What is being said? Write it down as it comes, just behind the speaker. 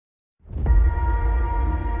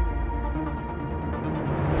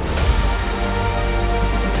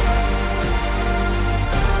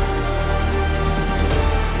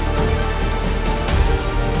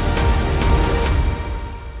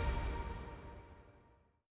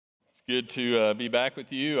Good to be back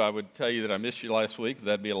with you. I would tell you that I missed you last week, but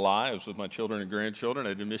that'd be a lie. I was with my children and grandchildren. I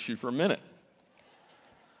didn't miss you for a minute.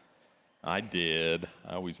 I did.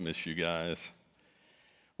 I always miss you guys.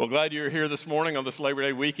 Well, glad you're here this morning on this Labor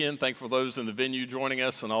Day weekend. Thankful for those in the venue joining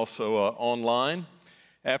us and also online.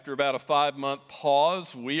 After about a 5-month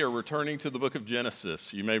pause, we are returning to the book of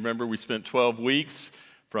Genesis. You may remember we spent 12 weeks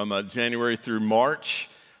from January through March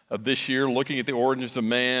of this year, looking at the origins of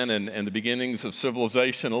man and the beginnings of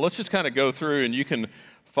civilization. And let's just kind of go through, and you can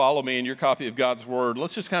follow me in your copy of God's Word.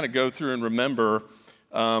 Let's just kind of go through and remember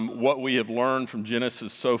what we have learned from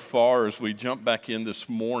Genesis so far as we jump back in this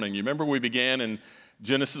morning. You remember we began in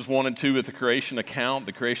Genesis 1 and 2 with the creation account,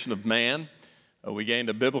 the creation of man. We gained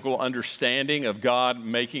a biblical understanding of God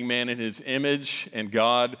making man in His image and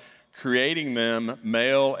God creating them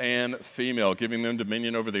male and female, giving them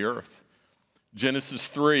dominion over the earth. Genesis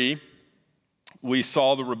 3, we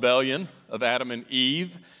saw the rebellion of Adam and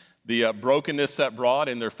Eve, the brokenness that brought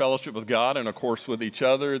in their fellowship with God and, of course, with each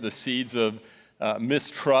other, the seeds of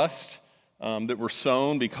mistrust that were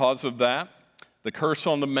sown because of that, the curse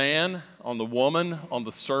on the man, on the woman, on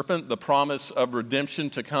the serpent, the promise of redemption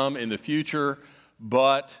to come in the future,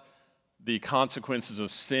 but the consequences of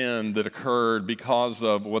sin that occurred because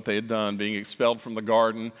of what they had done, being expelled from the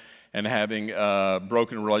garden and having a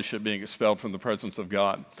broken relationship, being expelled from the presence of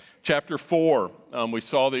God. Chapter 4, we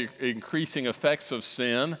saw the increasing effects of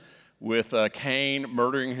sin with Cain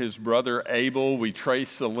murdering his brother Abel. We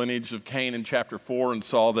traced the lineage of Cain in chapter 4 and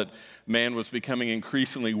saw that man was becoming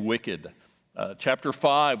increasingly wicked. Chapter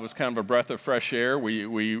 5 was kind of a breath of fresh air.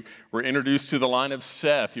 We were introduced to the line of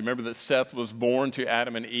Seth. You remember that Seth was born to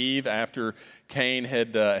Adam and Eve after Cain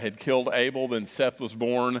had killed Abel. Then Seth was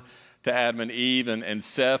born to Adam and Eve, and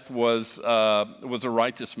Seth was a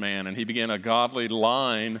righteous man, and he began a godly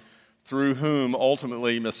line through whom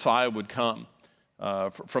ultimately Messiah would come.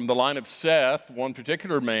 From the line of Seth, one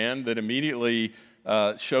particular man that immediately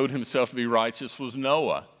showed himself to be righteous was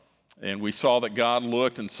Noah. And we saw that God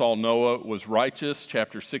looked and saw Noah was righteous.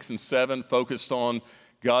 Chapter 6 and 7 focused on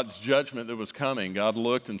God's judgment that was coming. God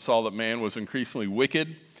looked and saw that man was increasingly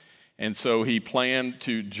wicked, and so He planned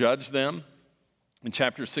to judge them. In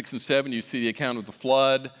chapter 6 and 7, you see the account of the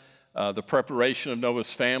flood, the preparation of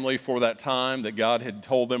Noah's family for that time, that God had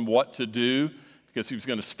told them what to do because He was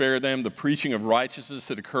going to spare them, the preaching of righteousness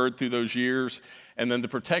that occurred through those years, and then the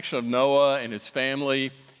protection of Noah and his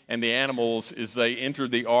family and the animals as they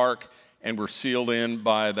entered the ark and were sealed in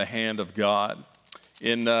by the hand of God.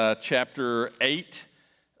 In chapter 8,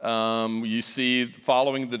 you see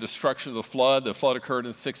following the destruction of the flood occurred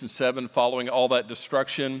in 6 and 7, following all that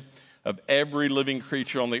destruction of every living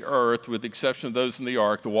creature on the earth, with the exception of those in the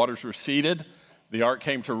ark, the waters receded, the ark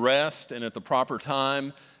came to rest, and at the proper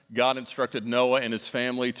time, God instructed Noah and his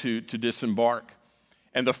family to disembark.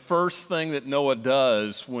 And the first thing that Noah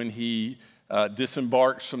does when he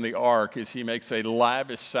disembarks from the ark is he makes a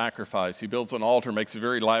lavish sacrifice. He builds an altar, makes a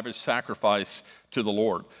very lavish sacrifice to the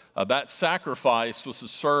Lord. That sacrifice was to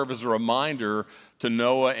serve as a reminder to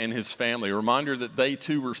Noah and his family, a reminder that they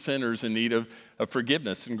too were sinners in need of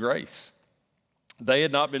forgiveness and grace. They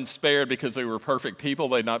had not been spared because they were perfect people.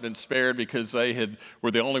 They had not been spared because they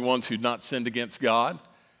were the only ones who'd not sinned against God.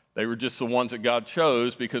 They were just the ones that God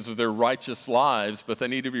chose because of their righteous lives, but they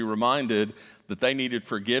needed to be reminded that they needed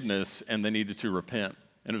forgiveness and they needed to repent.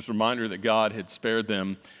 And it was a reminder that God had spared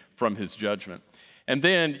them from His judgment. And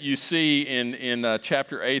then you see in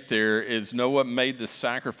chapter 8 there is Noah made this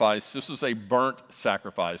sacrifice. This was a burnt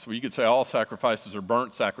sacrifice. Well, you could say all sacrifices are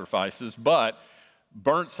burnt sacrifices, but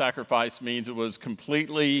burnt sacrifice means it was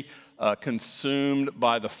completely consumed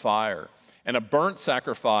by the fire. And a burnt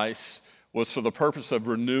sacrifice was for the purpose of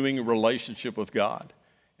renewing a relationship with God.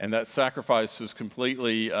 And that sacrifice was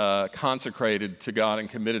completely consecrated to God and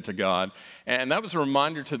committed to God. And that was a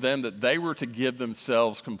reminder to them that they were to give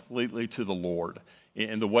themselves completely to the Lord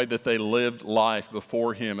in the way that they lived life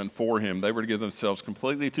before Him and for Him. They were to give themselves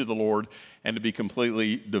completely to the Lord and to be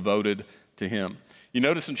completely devoted to Him. You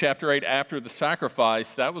notice in chapter 8, after the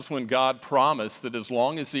sacrifice, that was when God promised that as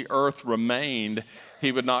long as the earth remained,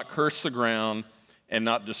 He would not curse the ground and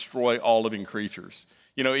not destroy all living creatures.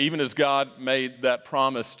 You know, even as God made that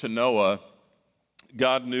promise to Noah,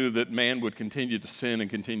 God knew that man would continue to sin and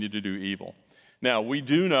continue to do evil. Now, we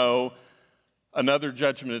do know another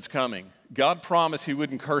judgment is coming. God promised He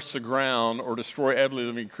wouldn't curse the ground or destroy every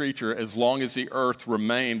living creature as long as the earth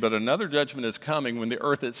remained, but another judgment is coming when the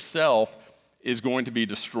earth itself is going to be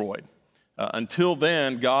destroyed. Until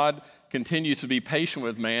then, God continues to be patient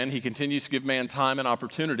with man. He continues to give man time and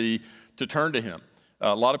opportunity to turn to Him.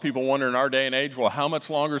 A lot of people wonder in our day and age, well, how much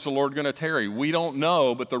longer is the Lord going to tarry? We don't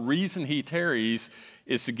know, but the reason he tarries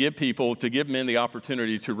is to give men the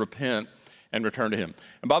opportunity to repent and return to him.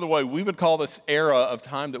 And by the way, we would call this era of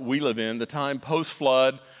time that we live in, the time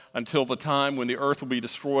post-flood until the time when the earth will be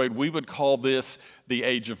destroyed, we would call this the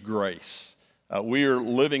age of grace. We are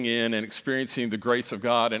living in and experiencing the grace of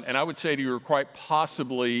God, and I would say to you, we're quite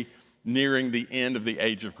possibly nearing the end of the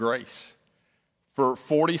age of grace. For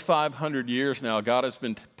 4,500 years now, God has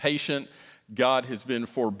been patient, God has been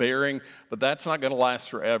forbearing, but that's not going to last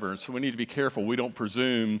forever. And so we need to be careful we don't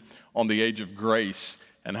presume on the age of grace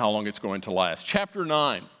and how long it's going to last. Chapter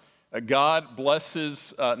 9, God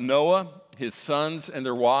blesses Noah, his sons, and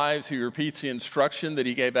their wives. He repeats the instruction that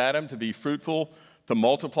he gave Adam to be fruitful, to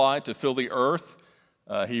multiply, to fill the earth.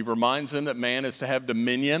 He reminds them that man is to have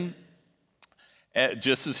dominion,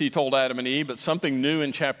 just as he told Adam and Eve. But something new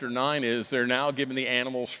in chapter 9 is they're now given the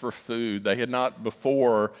animals for food. They had not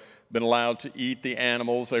before been allowed to eat the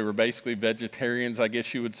animals. They were basically vegetarians, I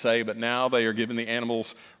guess you would say, but now they are given the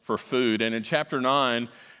animals for food. And in chapter 9,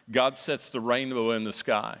 God sets the rainbow in the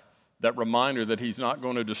sky, that reminder that he's not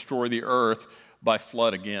going to destroy the earth by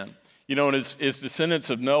flood again. You know, and as descendants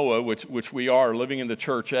of Noah, which we are living in the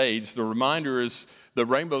church age, the reminder is the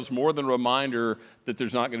rainbow's more than a reminder that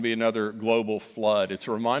there's not going to be another global flood. It's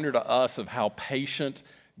a reminder to us of how patient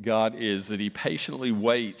God is, that he patiently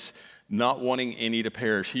waits, not wanting any to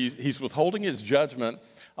perish. He's withholding his judgment,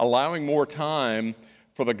 allowing more time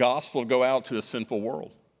for the gospel to go out to a sinful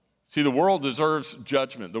world. See, the world deserves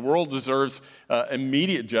judgment. The world deserves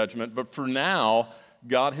immediate judgment, but for now,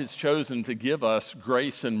 God has chosen to give us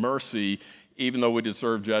grace and mercy even though we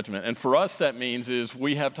deserve judgment. And for us, that means is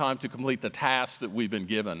we have time to complete the task that we've been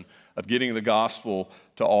given of getting the gospel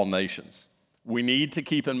to all nations. We need to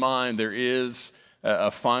keep in mind there is a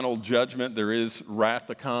final judgment. There is wrath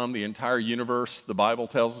to come. The entire universe, the Bible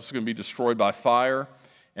tells us, is going to be destroyed by fire.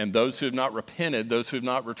 And those who have not repented, those who have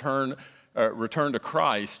not returned to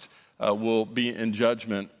Christ, will be in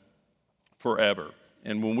judgment forever.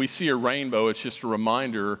 And when we see a rainbow, it's just a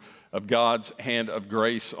reminder of God's hand of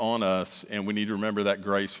grace on us, and we need to remember that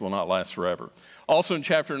grace will not last forever. Also in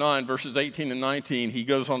chapter 9, verses 18 and 19, he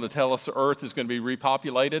goes on to tell us the earth is going to be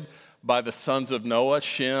repopulated by the sons of Noah,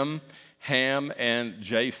 Shem, Ham, and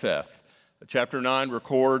Japheth. Chapter 9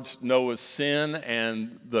 records Noah's sin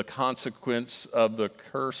and the consequence of the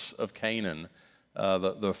curse of Canaan,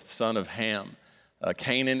 the son of Ham.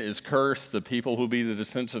 Canaan is cursed. The people who be the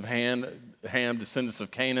descendants of Ham, descendants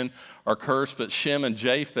of Canaan, are cursed, but Shem and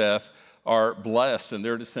Japheth are blessed, and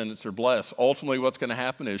their descendants are blessed. Ultimately, what's going to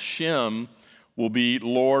happen is Shem will be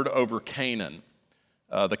Lord over Canaan.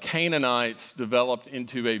 The Canaanites developed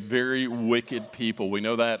into a very wicked people. We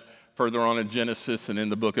know that further on in Genesis and in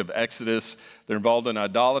the book of Exodus. They're involved in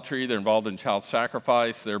idolatry. They're involved in child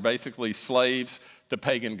sacrifice. They're basically slaves to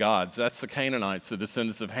pagan gods. That's the Canaanites, the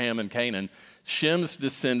descendants of Ham and Canaan. Shem's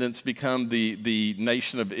descendants become the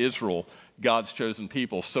nation of Israel, God's chosen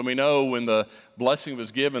people. So we know when the blessing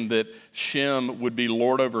was given that Shem would be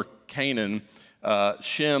Lord over Canaan,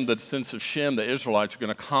 Shem, the descendants of Shem, the Israelites, are going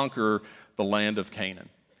to conquer the land of Canaan.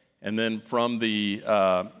 And then from the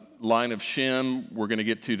line of Shem, we're going to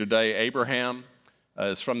get to today Abraham.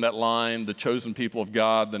 Is from that line, the chosen people of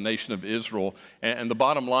God, the nation of Israel. And the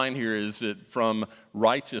bottom line here is that from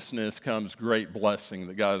righteousness comes great blessing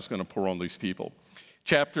that God is going to pour on these people.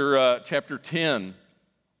 Chapter 10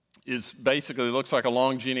 is basically, looks like a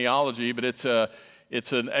long genealogy, but it's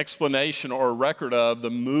an explanation or a record of the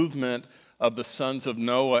movement of the sons of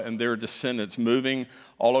Noah and their descendants, moving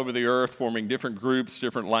all over the earth, forming different groups,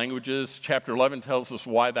 different languages. Chapter 11 tells us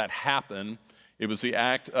why that happened. It was the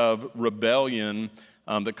act of rebellion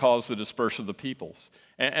that caused the dispersion of the peoples.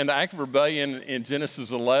 And the act of rebellion in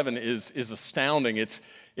Genesis 11 is astounding.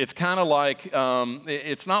 It's kind of like,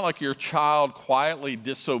 it's not like your child quietly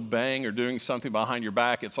disobeying or doing something behind your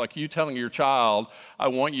back. It's like you telling your child, I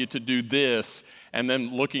want you to do this, and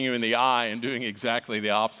then looking you in the eye and doing exactly the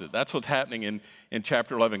opposite. That's what's happening in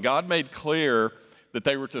chapter 11. God made clear that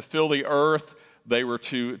they were to fill the earth, they were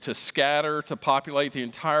to scatter, to populate the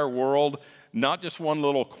entire world, not just one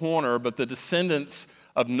little corner, but the descendants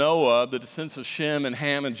of Noah, the descendants of Shem and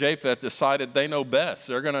Ham and Japheth, decided they know best.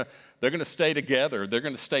 They're going to stay together. They're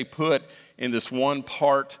going to stay put in this one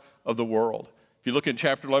part of the world. If you look in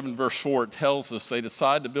chapter 11, verse 4, it tells us they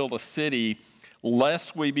decide to build a city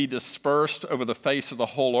lest we be dispersed over the face of the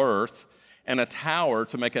whole earth, and a tower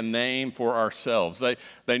to make a name for ourselves.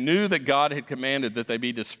 They knew that God had commanded that they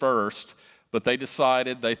be dispersed, but they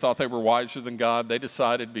thought they were wiser than God. They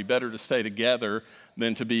decided it'd be better to stay together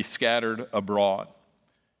than to be scattered abroad.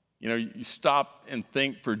 You know, you stop and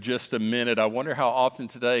think for just a minute. I wonder how often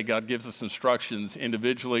today God gives us instructions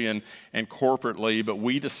individually and corporately, but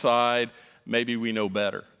we decide maybe we know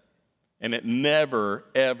better. And it never,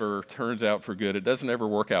 ever turns out for good. It doesn't ever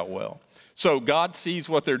work out well. So God sees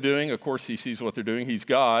what they're doing. Of course, he sees what they're doing. He's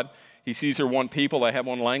God. He sees they're one people. They have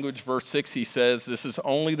one language. Verse 6, he says, this is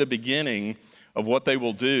only the beginning of what they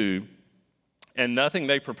will do, and nothing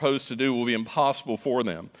they propose to do will be impossible for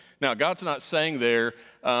them. Now, God's not saying there,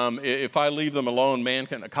 if I leave them alone, man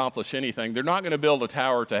can accomplish anything. They're not going to build a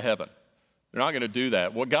tower to heaven. They're not going to do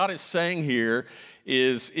that. What God is saying here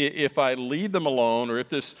is if I leave them alone, or if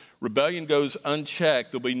this rebellion goes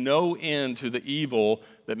unchecked, there'll be no end to the evil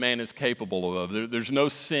that man is capable of. There's no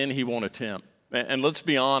sin he won't attempt. And let's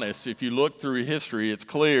be honest, if you look through history, it's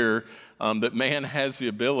clear that man has the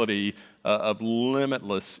ability of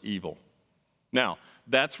limitless evil. Now,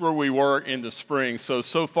 that's where we were in the spring.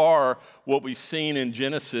 So far, what we've seen in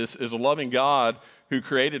Genesis is a loving God who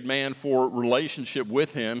created man for relationship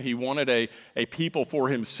with him. He wanted a people for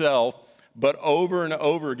himself. But over and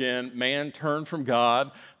over again, man turned from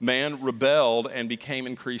God, man rebelled, and became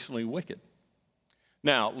increasingly wicked.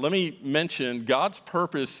 Now, let me mention God's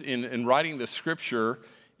purpose in writing the Scripture,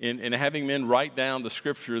 in having men write down the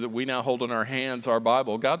Scripture that we now hold in our hands, our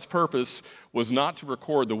Bible. God's purpose was not to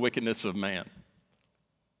record the wickedness of man.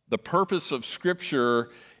 The purpose of Scripture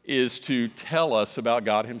is to tell us about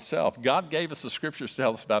God himself. God gave us the Scriptures to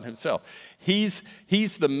tell us about himself. He's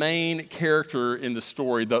the main character in the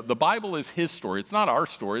story. The Bible is his story. It's not our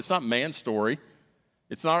story. It's not man's story.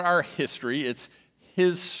 It's not our history. It's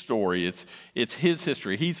his story. It's his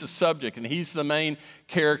history. He's the subject, and he's the main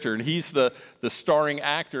character, and he's the starring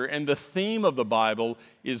actor. And the theme of the Bible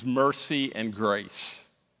is mercy and grace.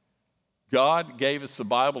 God gave us the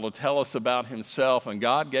Bible to tell us about himself, and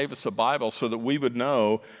God gave us a Bible so that we would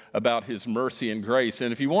know about his mercy and grace.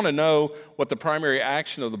 And if you want to know what the primary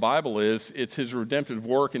action of the Bible is, it's his redemptive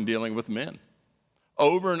work in dealing with men.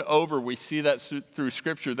 Over and over, we see that through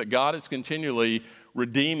Scripture, that God is continually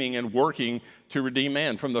redeeming and working to redeem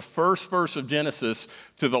man. From the first verse of Genesis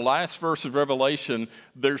to the last verse of Revelation,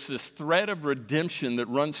 there's this thread of redemption that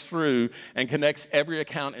runs through and connects every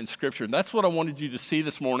account in Scripture. And that's what I wanted you to see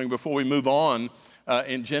this morning before we move on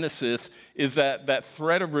in Genesis, is that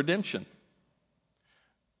thread of redemption.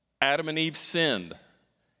 Adam and Eve sinned.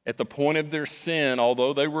 At the point of their sin,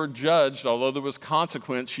 although they were judged, although there was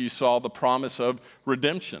consequence, you saw the promise of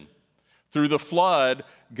redemption. Through the flood,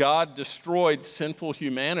 God destroyed sinful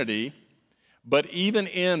humanity, but even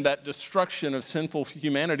in that destruction of sinful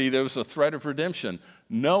humanity, there was a thread of redemption.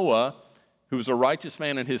 Noah, who was a righteous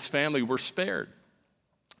man, and his family were spared.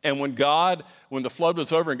 And when the flood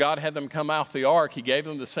was over and God had them come off the ark, he gave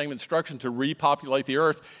them the same instruction to repopulate the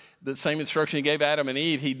earth, the same instruction he gave Adam and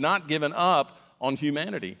Eve. He'd not given up on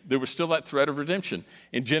humanity. There was still that thread of redemption.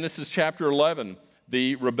 In Genesis chapter 11,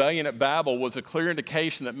 the rebellion at Babel was a clear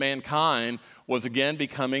indication that mankind was again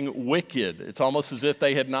becoming wicked. It's almost as if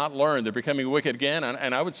they had not learned. They're becoming wicked again,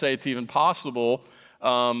 and I would say it's even possible,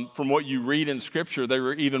 from what you read in Scripture, they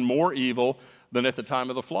were even more evil than at the time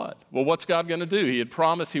of the flood. Well, what's God going to do? He had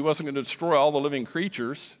promised he wasn't going to destroy all the living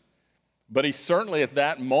creatures, but he certainly at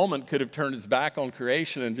that moment could have turned his back on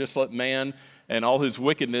creation and just let man and all his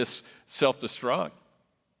wickedness self-destruct.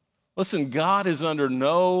 Listen, God is under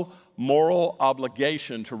no moral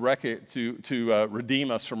obligation to redeem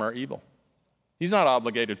us from our evil. He's not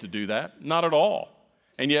obligated to do that, not at all.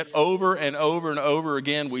 And yet over and over and over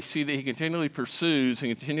again, we see that he continually pursues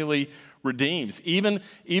and continually redeems. Even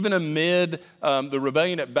amid the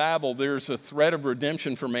rebellion at Babel, there's a thread of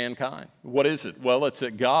redemption for mankind. What is it? Well, it's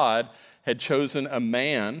that God had chosen a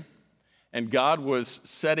man, and God was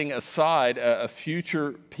setting aside a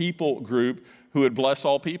future people group who would bless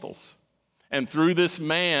all peoples. And through this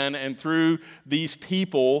man and through these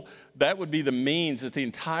people, that would be the means that the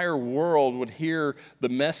entire world would hear the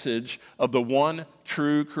message of the one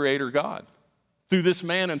true Creator God. Through this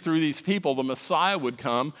man and through these people, the Messiah would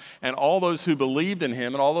come, and all those who believed in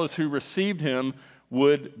him and all those who received him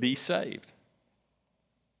would be saved.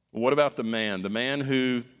 What about the man? The man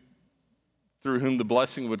through whom the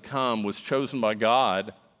blessing would come was chosen by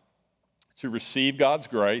God to receive God's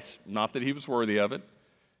grace, not that he was worthy of it.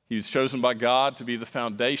 He was chosen by God to be the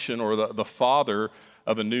foundation or the father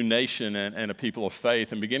of a new nation and a people of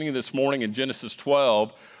faith. And beginning this morning in Genesis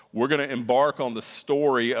 12, we're going to embark on the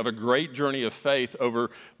story of a great journey of faith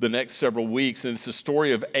over the next several weeks. And it's the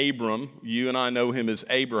story of Abram. You and I know him as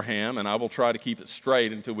Abraham, and I will try to keep it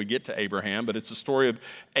straight until we get to Abraham, but it's the story of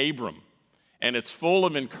Abram. And it's full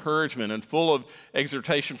of encouragement and full of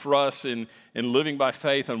exhortation for us in living by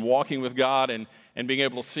faith and walking with God and being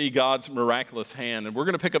able to see God's miraculous hand. And we're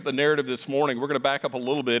going to pick up the narrative this morning. We're going to back up a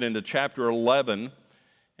little bit into chapter 11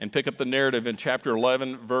 and pick up the narrative in chapter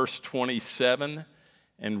 11, verse 27,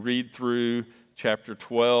 and read through chapter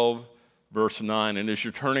 12, verse 9. And as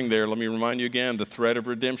you're turning there, let me remind you again, the thread of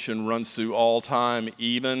redemption runs through all time,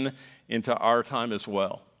 even into our time as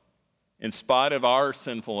well. In spite of our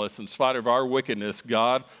sinfulness, in spite of our wickedness,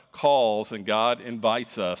 God calls and God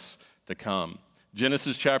invites us to come.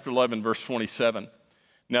 Genesis chapter 11, verse 27.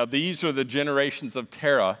 Now these are the generations of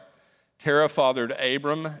Terah. Terah fathered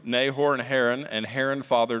Abram, Nahor, and Haran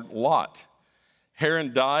fathered Lot.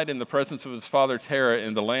 Haran died in the presence of his father Terah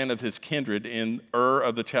in the land of his kindred in Ur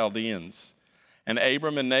of the Chaldeans. And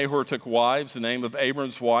Abram and Nahor took wives. The name of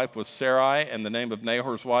Abram's wife was Sarai, and the name of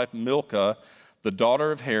Nahor's wife Milcah, the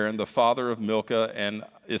daughter of Haran, the father of Milcah and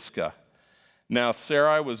Iscah. Now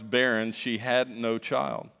Sarai was barren, she had no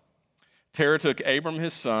child. Terah took Abram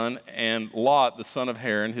his son, and Lot the son of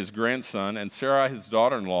Haran, his grandson, and Sarai his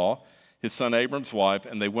daughter-in-law, his son Abram's wife,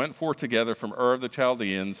 and they went forth together from Ur of the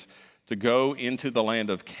Chaldeans to go into the land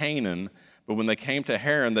of Canaan. But when they came to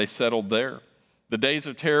Haran, they settled there. The days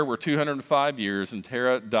of Terah were 205 years, and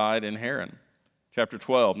Terah died in Haran. Chapter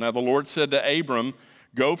 12. Now the Lord said to Abram,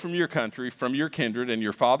 "Go from your country, from your kindred, and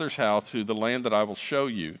your father's house to the land that I will show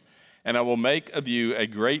you. And I will make of you a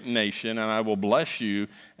great nation, and I will bless you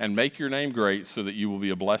and make your name great so that you will be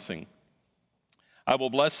a blessing. I will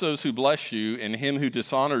bless those who bless you, and him who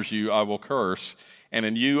dishonors you I will curse, and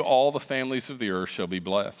in you all the families of the earth shall be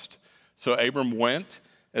blessed." So Abram went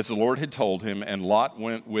as the Lord had told him, and Lot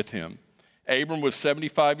went with him. Abram was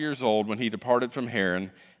 75 years old when he departed from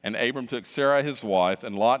Haran, and Abram took Sarai his wife,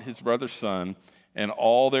 and Lot his brother's son, and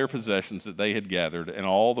all their possessions that they had gathered, and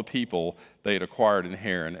all the people they had acquired in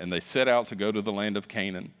Haran, and they set out to go to the land of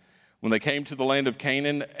Canaan. When they came to the land of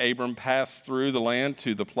Canaan, Abram passed through the land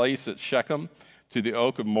to the place at Shechem, to the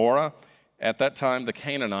oak of Moreh. At that time the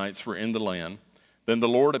Canaanites were in the land. Then the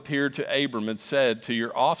Lord appeared to Abram and said, "To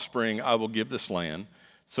your offspring I will give this land."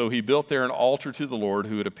 So he built there an altar to the Lord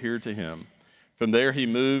who had appeared to him. From there he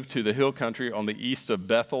moved to the hill country on the east of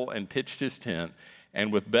Bethel and pitched his tent,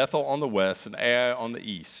 and with Bethel on the west and Ai on the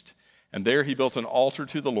east. And there he built an altar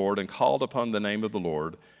to the Lord and called upon the name of the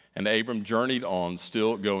Lord. And Abram journeyed on,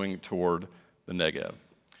 still going toward the Negev.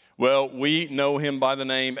 Well, we know him by the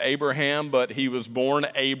name Abraham, but he was born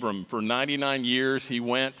Abram. For 99 years he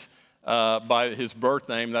went by his birth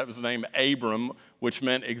name. That was the name Abram, which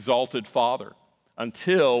meant exalted father.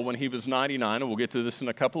 Until when he was 99, and we'll get to this in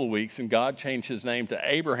a couple of weeks, and God changed his name to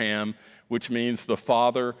Abraham, which means the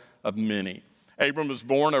father of many. Abram was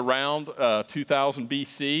born around 2000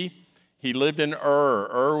 BC. He lived in Ur.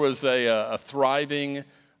 Ur was a thriving,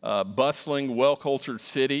 bustling, well-cultured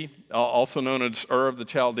city, also known as Ur of the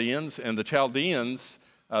Chaldeans. And the Chaldeans,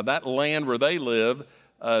 that land where they live,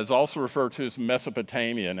 is also referred to as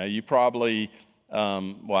Mesopotamia. Now, you probably,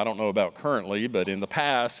 I don't know about currently, but in the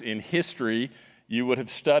past, in history, you would have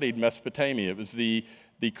studied Mesopotamia. It was the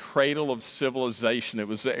cradle of civilization. It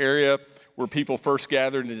was the area where people first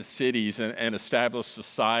gathered into cities and established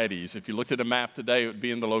societies. If you looked at a map today, it would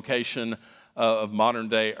be in the location of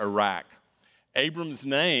modern-day Iraq. Abram's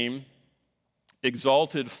name,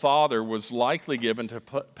 exalted father, was likely given to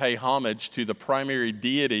pay homage to the primary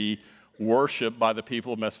deity worshipped by the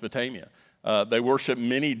people of Mesopotamia. They worshiped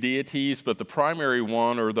many deities, but the primary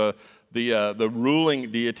one, or the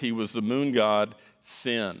ruling deity, was the moon god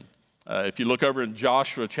Sin. If you look over in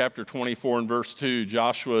Joshua chapter 24 and verse 2,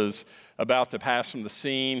 Joshua is about to pass from the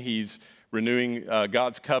scene. He's renewing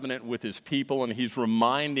God's covenant with his people, and he's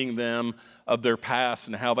reminding them of their past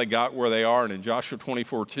and how they got where they are. And in Joshua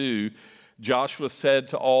 24:2, Joshua said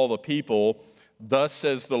to all the people, "Thus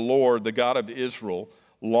says the Lord, the God of Israel,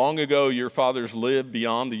 long ago your fathers lived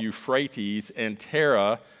beyond the Euphrates, and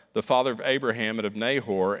Terah, the father of Abraham and of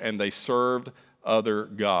Nahor, and they served other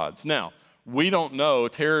gods." Now, we don't know,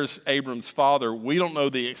 Terah's Abram's father, we don't know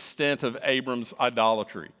the extent of Abram's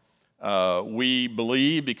idolatry. We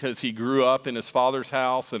believe because he grew up in his father's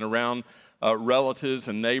house and around relatives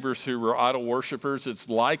and neighbors who were idol worshipers, it's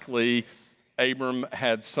likely Abram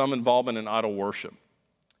had some involvement in idol worship.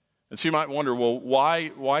 And so you might wonder, well,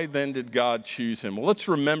 why then did God choose him? Well, let's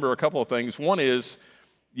remember a couple of things. One is,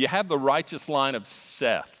 you have the righteous line of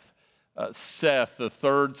Seth. Seth, the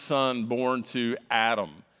third son born to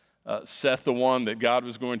Adam. Seth, the one that God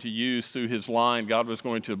was going to use through his line. God was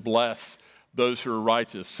going to bless those who are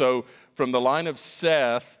righteous. So from the line of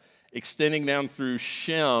Seth, extending down through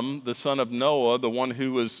Shem, the son of Noah, the one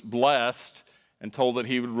who was blessed and told that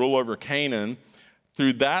he would rule over Canaan,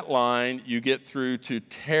 through that line, you get through to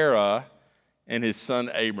Terah and his son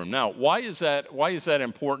Abram. Now, why is that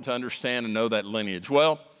important to understand and know that lineage?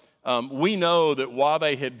 Well, we know that while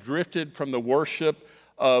they had drifted from the worship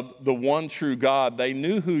of the one true God, they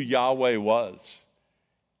knew who Yahweh was.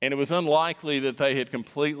 And it was unlikely that they had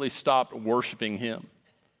completely stopped worshiping him.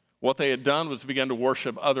 What they had done was begun to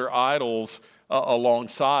worship other idols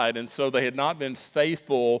alongside, and so they had not been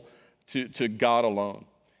faithful to God alone.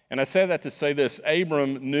 And I say that to say this: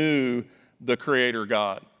 Abram knew the Creator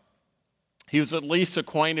God. He was at least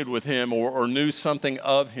acquainted with him or knew something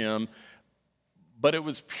of him, but it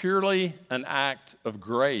was purely an act of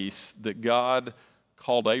grace that God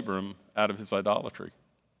called Abram out of his idolatry.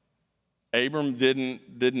 Abram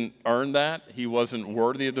didn't earn that. He wasn't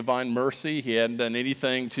worthy of divine mercy. He hadn't done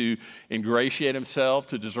anything to ingratiate himself,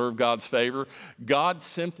 to deserve God's favor. God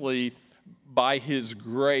simply, by his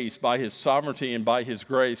grace, by his sovereignty and by his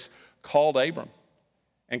grace, called Abram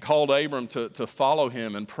to follow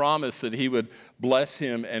him and promise that he would bless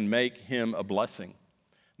him and make him a blessing.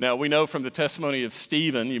 Now, we know from the testimony of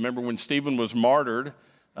Stephen, you remember when Stephen was martyred,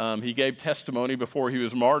 he gave testimony before he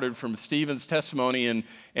was martyred. From Stephen's testimony in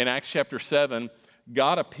Acts chapter 7,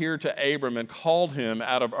 God appeared to Abram and called him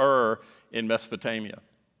out of Ur in Mesopotamia.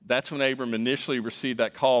 That's when Abram initially received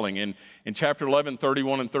that calling. And in chapter 11,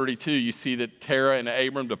 31 and 32, you see that Terah and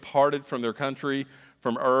Abram departed from their country,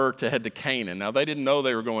 from Ur, to head to Canaan. Now, they didn't know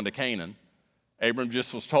they were going to Canaan. Abram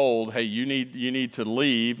just was told, hey, you need to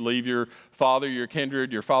leave your father, your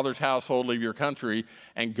kindred, your father's household, leave your country,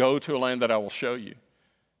 and go to a land that I will show you.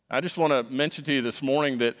 I just want to mention to you this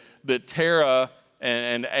morning that Terah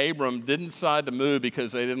and Abram didn't decide to move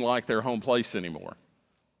because they didn't like their home place anymore.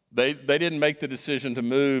 They didn't make the decision to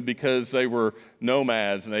move because they were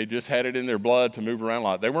nomads and they just had it in their blood to move around a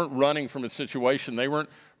lot. They weren't running from a situation. They weren't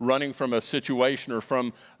running from a situation or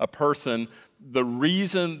from a person. The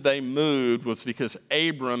reason they moved was because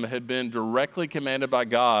Abram had been directly commanded by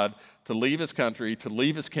God to leave his country, to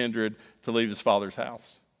leave his kindred, to leave his father's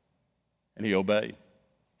house. And he obeyed.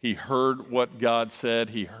 He heard what God said.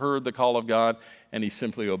 He heard the call of God, and he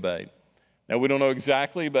simply obeyed. Now, we don't know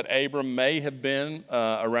exactly, but Abram may have been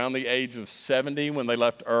around the age of 70 when they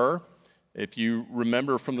left Ur. If you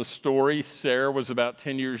remember from the story, Sarah was about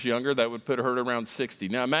 10 years younger. That would put her at around 60.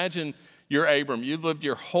 Now, imagine you're Abram. You've lived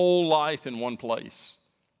your whole life in one place.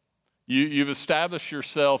 You've established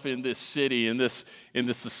yourself in this city, in this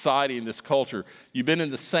society, in this culture. You've been in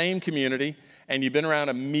the same community, and you've been around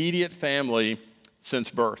immediate family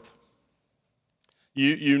since birth.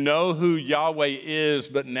 You know who Yahweh is,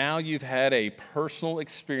 but now you've had a personal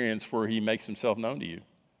experience where he makes himself known to you.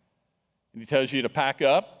 And he tells you to pack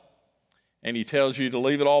up, and he tells you to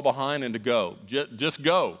leave it all behind and to go. Just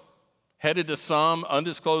go. Headed to some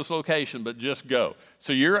undisclosed location, but just go.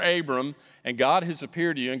 So you're Abram, and God has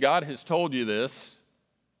appeared to you, and God has told you this.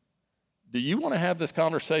 Do you want to have this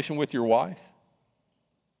conversation with your wife?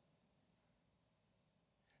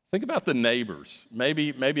 Think about the neighbors. Maybe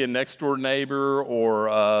a next-door neighbor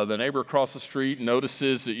or the neighbor across the street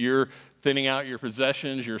notices that you're thinning out your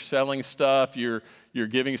possessions, you're selling stuff, you're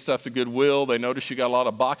giving stuff to Goodwill. They notice you got a lot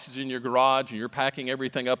of boxes in your garage, and you're packing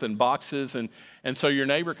everything up in boxes. And so your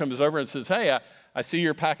neighbor comes over and says, hey, I see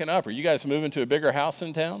you're packing up. Are you guys moving to a bigger house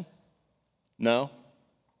in town? No.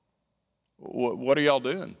 What are y'all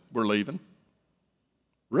doing? We're leaving.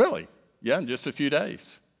 Really? Yeah, in just a few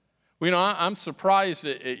days. Well, I'm surprised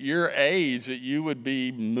at your age that you would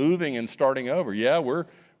be moving and starting over. Yeah, we're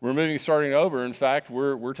moving and starting over. In fact,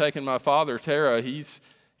 we're taking my father, Terah. He's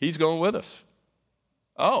going with us.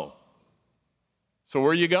 Oh. So where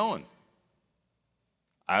are you going?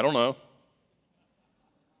 I don't know.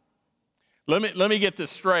 Let me get this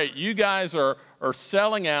straight. You guys are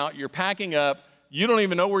selling out. You're packing up. You don't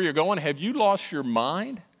even know where you're going. Have you lost your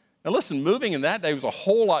mind? Now listen, moving in that day was a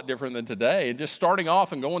whole lot different than today. And just starting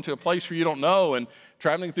off and going to a place where you don't know and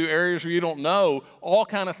traveling through areas where you don't know, all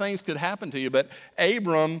kind of things could happen to you. But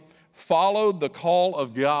Abram followed the call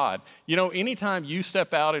of God. You know, anytime you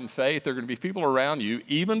step out in faith, there are going to be people around you,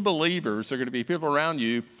 even believers, there are going to be people around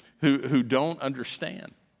you who don't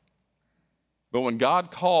understand. But when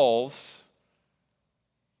God calls,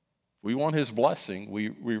 we want his blessing, we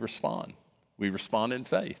respond. We respond in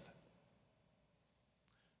faith.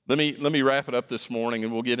 Let me wrap it up this morning,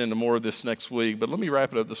 and we'll get into more of this next week, but let me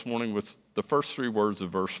wrap it up this morning with the first three words of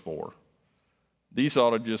verse 4. These ought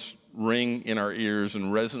to just ring in our ears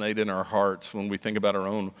and resonate in our hearts when we think about our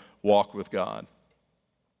own walk with God.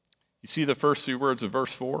 You see the first three words of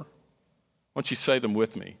verse 4? Why don't you say them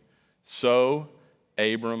with me? So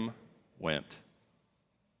Abram went.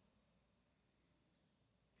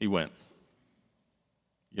 He went.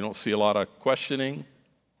 You don't see a lot of questioning.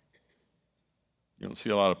 You don't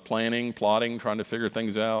see a lot of planning, plotting, trying to figure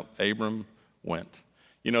things out. Abram went.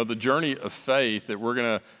 You know, the journey of faith that we're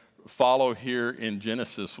going to follow here in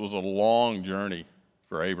Genesis was a long journey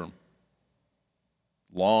for Abram.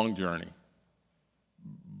 Long journey.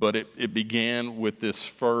 But it began with this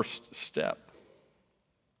first step.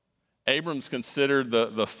 Abram's considered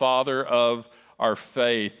the father of our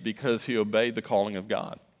faith because he obeyed the calling of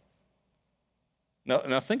God.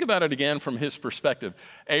 Now think about it again from his perspective.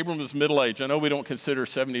 Abram was middle-aged. I know we don't consider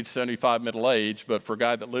 70 to 75 middle-aged, but for a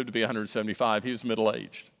guy that lived to be 175, he was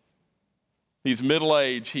middle-aged. He's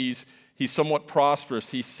middle-aged. He's somewhat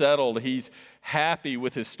prosperous. He's settled. He's happy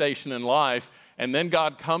with his station in life. And then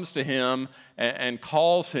God comes to him and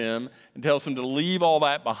calls him and tells him to leave all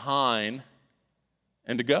that behind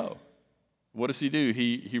and to go. What does he do?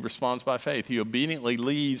 He responds by faith. He obediently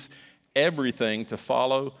leaves everything to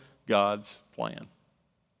follow God's plan.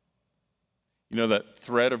 You know, that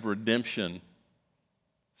thread of redemption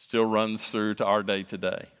still runs through to our day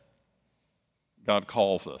today. God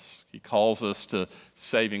calls us. He calls us to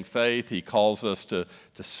saving faith. He calls us to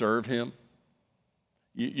serve him.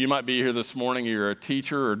 You might be here this morning, you're a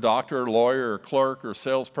teacher or doctor or lawyer or clerk or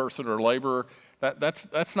salesperson or laborer.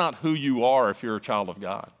 That's not who you are if you're a child of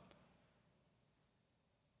God.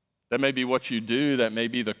 That may be what you do, that may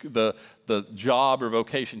be the job or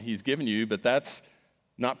vocation he's given you, but that's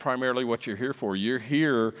not primarily what you're here for. You're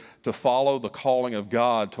here to follow the calling of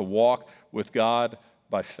God, to walk with God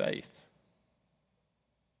by faith.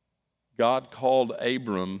 God called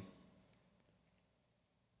Abram,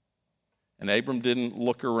 and Abram didn't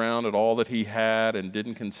look around at all that he had and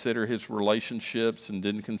didn't consider his relationships and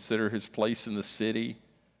didn't consider his place in the city.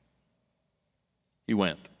 He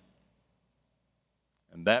went.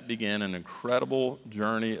 And that began an incredible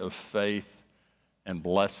journey of faith and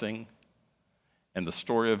blessing. And the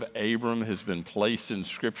story of Abram has been placed in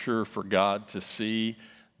Scripture for God to see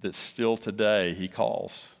that still today he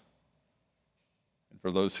calls. And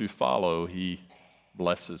for those who follow, he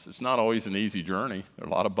blesses. It's not always an easy journey. There are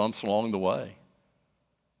a lot of bumps along the way.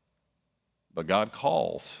 But God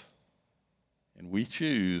calls. And we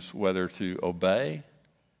choose whether to obey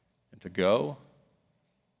and to go,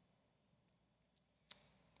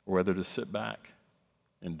 or whether to sit back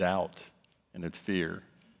and doubt and in fear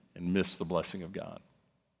and miss the blessing of God.